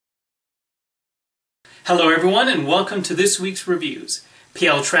Hello everyone and welcome to this week's reviews.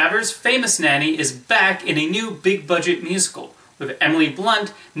 P.L. Travers' famous nanny is back in a new big-budget musical, with Emily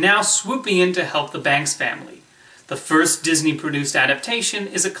Blunt now swooping in to help the Banks family. The first Disney-produced adaptation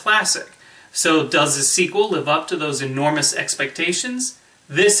is a classic, so does the sequel live up to those enormous expectations?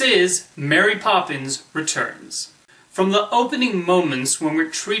 This is Mary Poppins Returns. From the opening moments when we're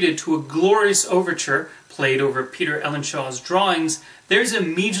treated to a glorious overture played over Peter Elenshaw's drawings, there's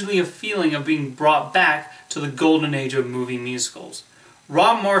immediately a feeling of being brought back to the golden age of movie musicals.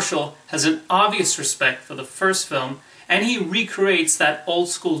 Rob Marshall has an obvious respect for the first film, and he recreates that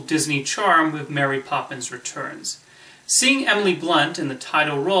old-school Disney charm with Mary Poppins Returns. Seeing Emily Blunt in the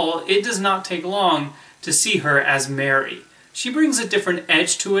title role, it does not take long to see her as Mary. She brings a different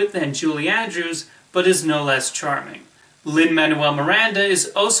edge to it than Julie Andrews, but is no less charming. Lin-Manuel Miranda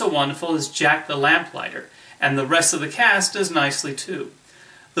is also wonderful as Jack the Lamplighter, and the rest of the cast does nicely too.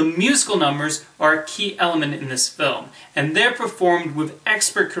 The musical numbers are a key element in this film, and they're performed with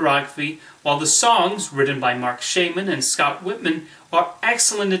expert choreography, while the songs, written by Mark Shaman and Scott Whitman, are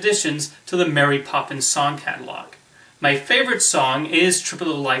excellent additions to the Mary Poppins song catalog. My favorite song is Triple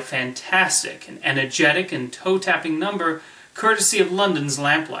O Life Fantastic, an energetic and toe-tapping number courtesy of London's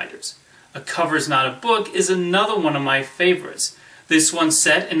Lamplighters. A Cover's Not a Book is another one of my favorites, this one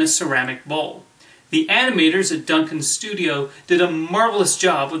set in a ceramic bowl. The animators at Duncan's studio did a marvelous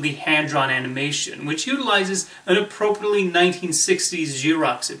job with the hand-drawn animation, which utilizes an appropriately 1960s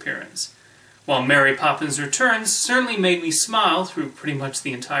Xerox appearance. While Mary Poppins Returns certainly made me smile through pretty much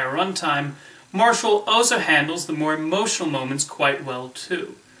the entire runtime, Marshall also handles the more emotional moments quite well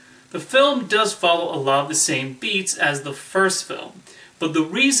too. The film does follow a lot of the same beats as the first film, but the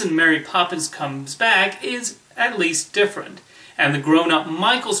reason Mary Poppins comes back is at least different, and the grown-up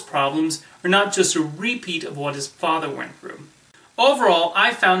Michael's problems are not just a repeat of what his father went through. Overall,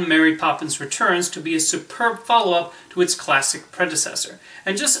 I found Mary Poppins Returns to be a superb follow-up to its classic predecessor,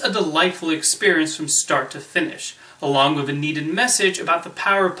 and just a delightful experience from start to finish, along with a needed message about the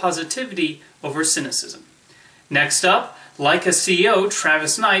power of positivity over cynicism. Next up, Leica CEO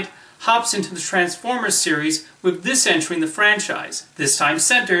Travis Knight hops into the Transformers series, with this entering the franchise, this time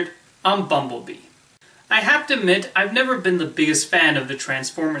centered on Bumblebee. I have to admit, I've never been the biggest fan of the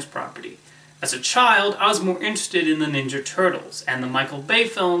Transformers property. As a child, I was more interested in the Ninja Turtles, and the Michael Bay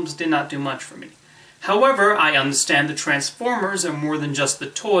films did not do much for me. However, I understand the Transformers are more than just the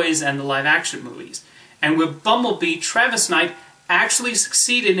toys and the live-action movies, and with Bumblebee, Travis Knight actually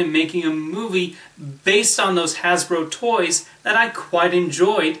succeeded in making a movie based on those Hasbro toys that I quite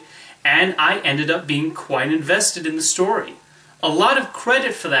enjoyed, and I ended up being quite invested in the story. A lot of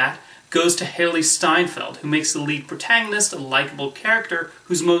credit for that goes to Haley Steinfeld, who makes the lead protagonist a likable character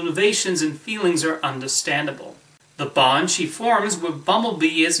whose motivations and feelings are understandable. The bond she forms with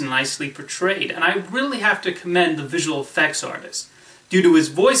Bumblebee is nicely portrayed, and I really have to commend the visual effects artist. Due to his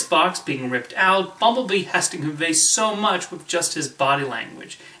voice box being ripped out, Bumblebee has to convey so much with just his body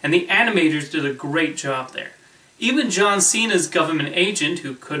language, and the animators did a great job there. Even John Cena's government agent,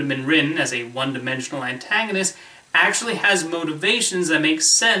 who could have been written as a one-dimensional antagonist, actually has motivations that make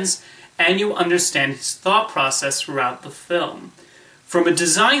sense, and you understand his thought process throughout the film. From a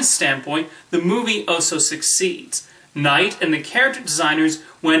design standpoint, the movie also succeeds. Knight and the character designers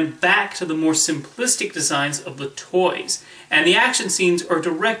went back to the more simplistic designs of the toys, and the action scenes are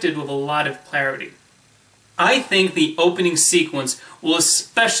directed with a lot of clarity. I think the opening sequence will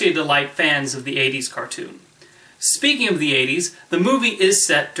especially delight fans of the 80s cartoon. Speaking of the 80s, the movie is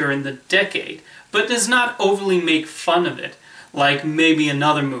set during the decade, but does not overly make fun of it, like maybe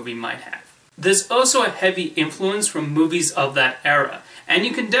another movie might have. There's also a heavy influence from movies of that era, and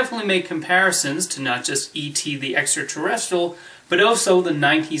you can definitely make comparisons to not just E.T. the Extraterrestrial, but also the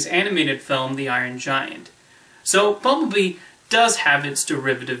 90s animated film The Iron Giant. So Bumblebee does have its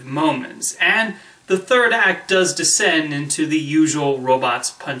derivative moments, and the third act does descend into the usual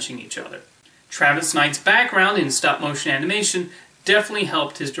robots punching each other. Travis Knight's background in stop-motion animation definitely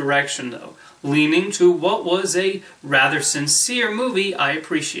helped his direction though, leaning to what was a rather sincere movie I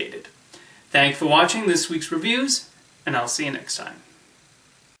appreciated. Thanks for watching this week's reviews, and I'll see you next time.